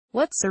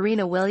What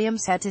Serena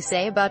Williams had to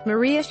say about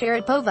Maria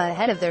Sharapova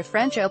ahead of their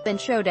French Open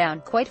showdown.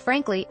 Quite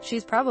frankly,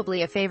 she's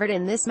probably a favorite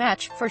in this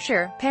match, for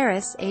sure.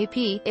 Paris, AP.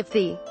 If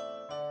the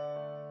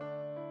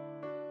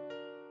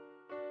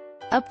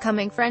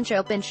upcoming French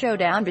Open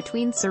showdown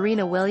between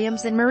Serena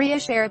Williams and Maria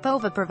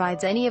Sharapova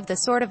provides any of the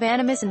sort of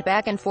animus and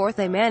back and forth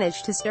they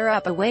manage to stir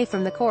up away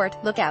from the court,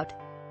 look out.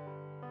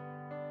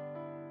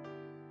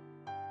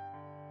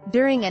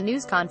 During a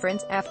news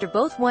conference, after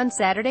both won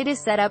Saturday to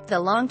set up the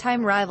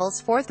longtime rivals'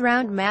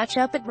 fourth-round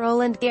matchup at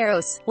Roland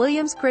Garros,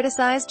 Williams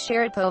criticized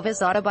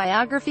Sharapova's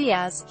autobiography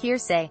as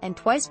hearsay, and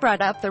twice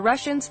brought up the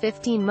Russian's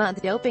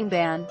 15-month doping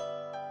ban.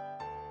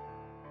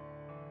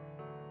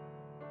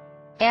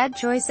 Ad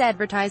choice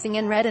advertising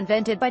and red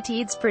invented by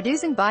Teeds,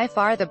 producing by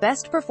far the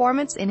best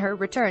performance in her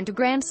return to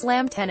Grand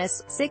Slam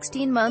tennis,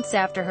 16 months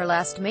after her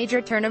last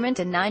major tournament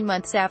and 9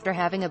 months after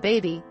having a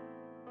baby.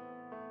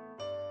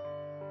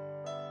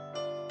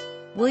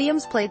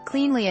 Williams played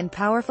cleanly and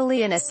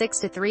powerfully in a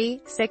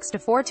 6-3,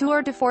 6-4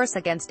 tour de force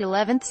against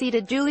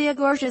 11th-seeded Julia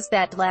Gorges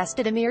that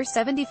lasted a mere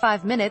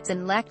 75 minutes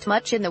and lacked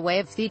much in the way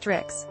of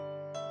theatrics.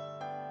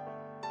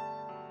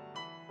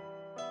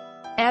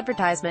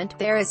 Advertisement: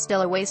 there is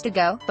still a ways to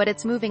go, but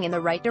it's moving in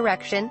the right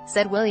direction,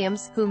 said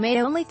Williams, who made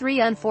only 3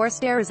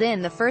 unforced errors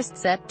in the first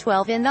set,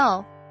 12 in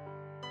all.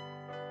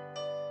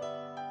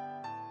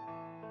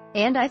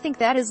 And I think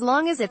that as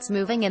long as it's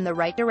moving in the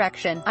right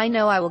direction, I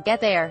know I will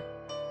get there.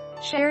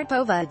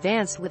 Sharapova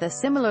advanced with a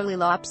similarly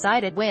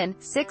lopsided win,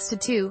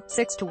 6-2,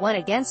 6-1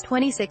 against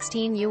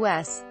 2016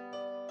 U.S.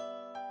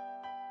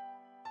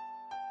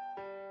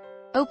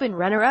 Open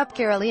runner-up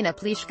Karolina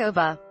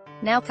Pliskova.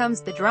 Now comes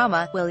the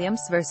drama,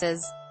 Williams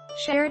vs.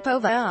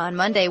 Sharapova on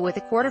Monday with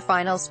a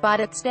quarterfinal spot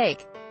at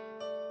stake.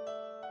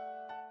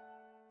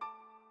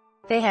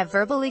 They have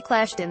verbally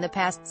clashed in the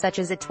past, such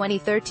as a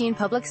 2013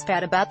 public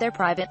spat about their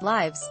private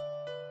lives.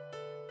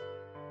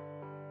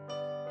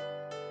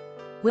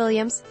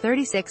 Williams,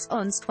 36,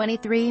 owns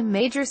 23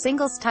 major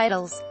singles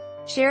titles.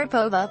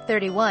 Sharapova,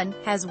 31,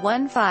 has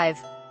won 5.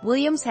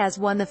 Williams has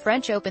won the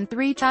French Open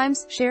 3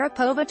 times,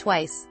 Sharapova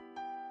twice.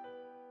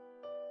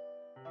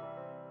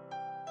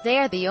 They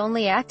are the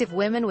only active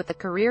women with a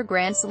career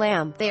Grand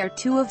Slam. They are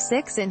 2 of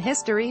 6 in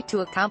history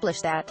to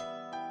accomplish that.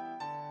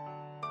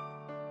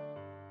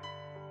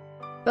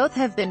 Both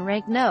have been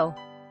ranked No.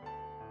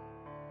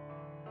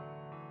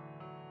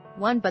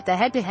 1, but the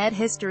head-to-head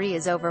history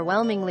is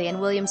overwhelmingly in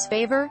Williams'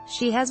 favor.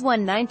 She has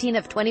won 19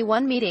 of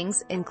 21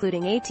 meetings,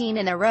 including 18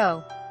 in a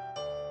row.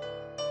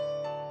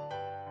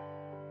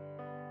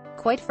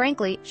 Quite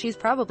frankly, she's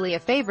probably a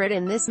favorite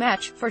in this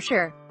match, for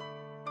sure,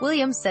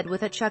 Williams said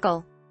with a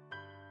chuckle.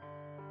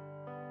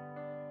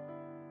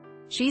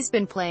 She's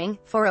been playing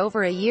for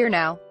over a year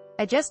now.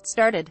 I just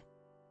started.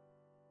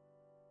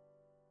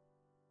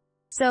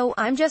 So,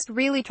 I'm just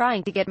really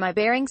trying to get my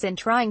bearings and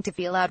trying to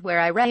feel out where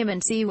I am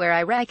and see where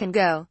I can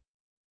go.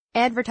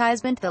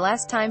 Advertisement: the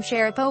last time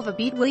Sharapova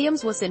beat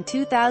Williams was in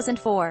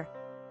 2004.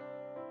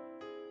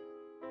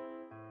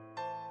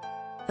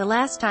 The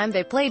last time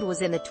they played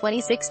was in the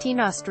 2016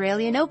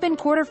 Australian Open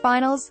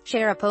quarterfinals,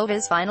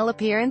 Sharapova's final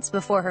appearance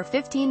before her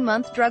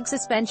 15-month drug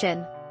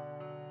suspension.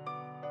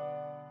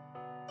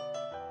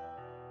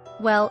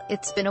 Well,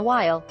 it's been a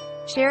while,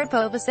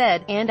 Sharapova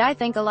said, and I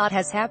think a lot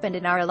has happened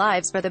in our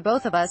lives for the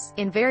both of us,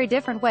 in very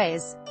different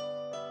ways.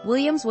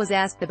 Williams was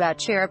asked about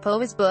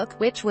Sharapova's book,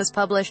 which was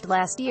published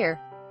last year.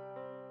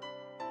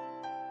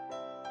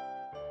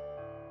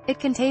 It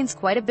contains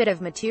quite a bit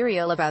of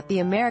material about the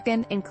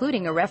American,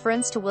 including a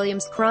reference to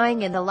Williams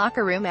crying in the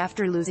locker room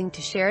after losing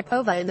to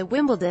Sharapova in the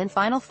Wimbledon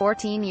final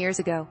 14 years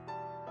ago.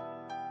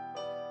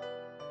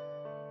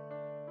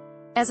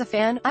 As a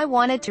fan, I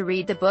wanted to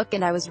read the book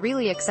and I was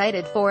really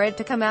excited for it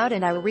to come out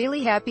and I'm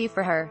really happy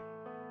for her.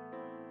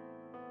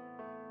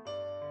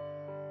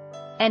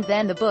 And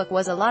then the book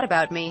was a lot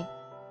about me.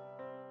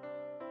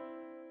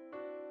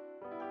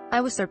 I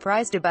was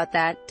surprised about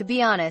that, to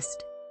be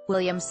honest,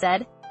 Williams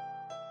said.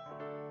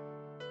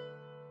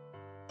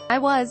 I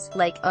was,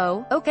 like,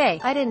 oh, okay,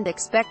 I didn't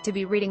expect to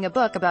be reading a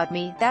book about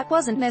me. That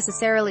wasn't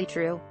necessarily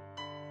true.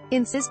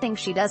 Insisting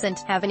she doesn't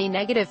have any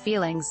negative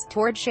feelings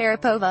toward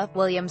Sharapova,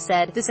 Williams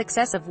said, the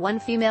success of one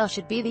female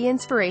should be the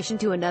inspiration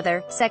to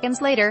another.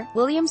 Seconds later,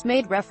 Williams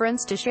made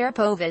reference to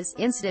Sharapova's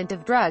incident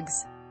of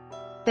drugs.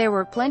 There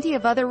were plenty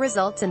of other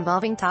results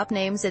involving top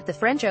names at the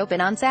French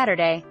Open on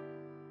Saturday.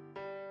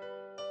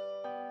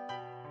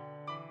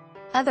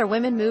 Other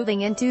women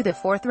moving into the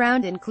fourth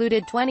round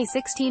included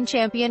 2016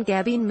 champion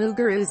Gabine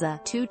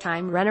Muguruza,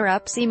 2-time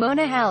runner-up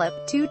Simona Halep,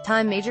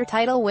 2-time major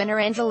title winner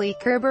Angelique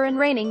Kerber and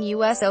reigning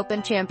U.S.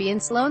 Open champion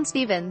Sloane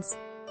Stephens.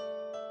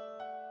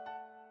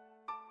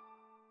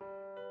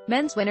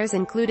 Men's winners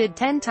included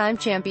 10-time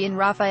champion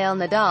Rafael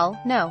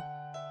Nadal, No.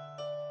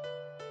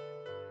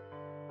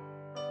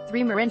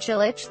 3 Marin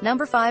Cilic, No.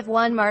 5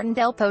 Juan Martín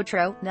del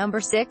Potro, No.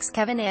 6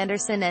 Kevin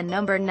Anderson and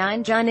No.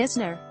 9 John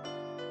Isner.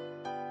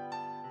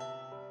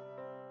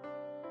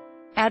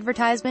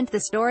 Advertisement: the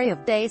story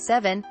of Day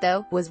 7,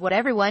 though, was what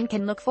everyone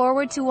can look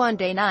forward to on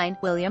Day 9,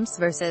 Williams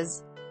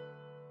vs.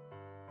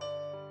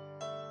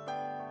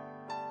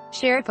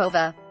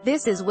 Sharapova.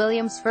 This is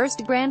Williams'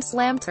 first Grand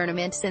Slam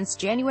tournament since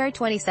January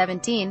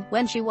 2017,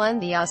 when she won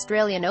the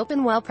Australian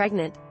Open while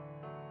pregnant.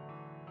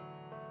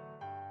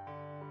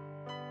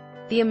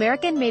 The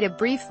American made a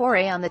brief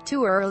foray on the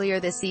tour earlier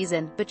this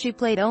season, but she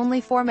played only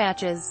 4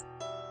 matches.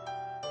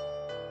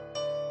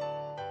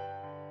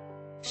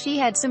 She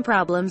had some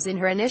problems in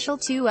her initial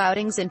 2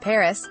 outings in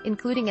Paris,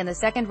 including in the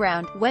second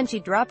round, when she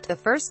dropped the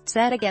first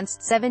set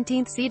against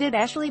 17th-seeded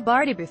Ashley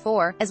Barty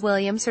before, as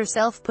Williams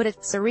herself put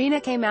it,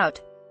 Serena came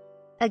out.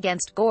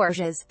 Against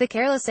Gorges, the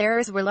careless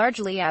errors were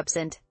largely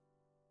absent.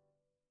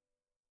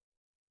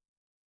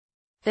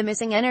 The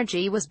missing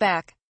energy was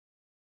back.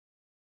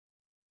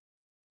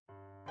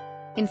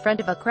 In front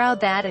of a crowd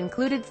that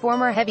included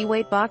former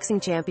heavyweight boxing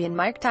champion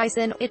Mike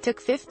Tyson, it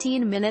took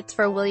 15 minutes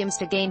for Williams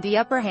to gain the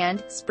upper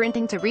hand,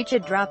 sprinting to reach a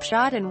drop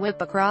shot and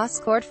whip a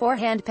cross-court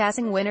forehand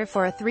passing winner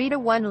for a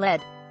 3-1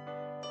 lead.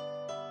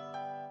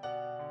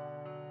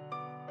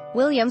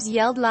 Williams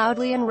yelled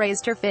loudly and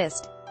raised her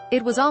fist.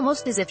 It was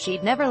almost as if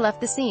she'd never left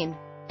the scene.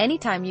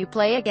 Anytime you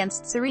play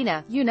against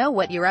Serena, you know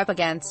what you're up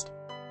against.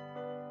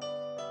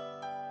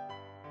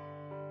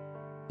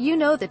 You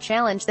know the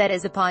challenge that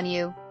is upon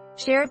you,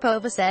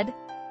 Sharapova said.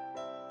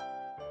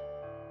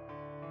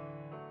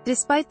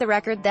 Despite the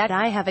record that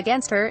I have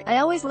against her, I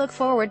always look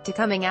forward to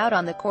coming out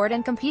on the court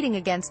and competing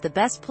against the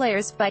best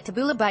players. By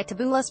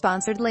Taboola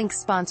sponsored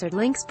links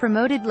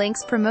promoted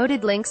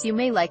links. You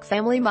may like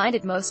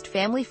family-minded. Most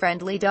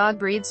family-friendly dog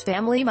breeds,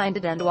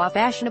 family-minded and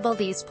fashionable.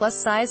 These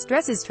plus-size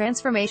dresses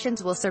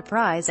transformations will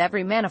surprise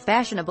every man. A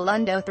fashionable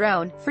Undo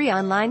Throne, free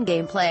online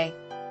gameplay.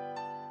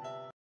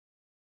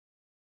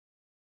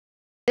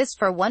 This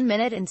for 1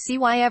 minute and see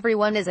why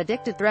everyone is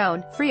addicted.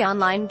 Throne, free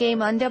online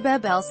game. Undo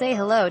Babel. Say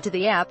hello to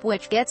the app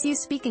which gets you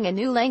speaking a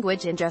new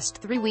language in just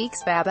 3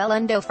 weeks. Babel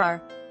Undo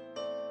Far.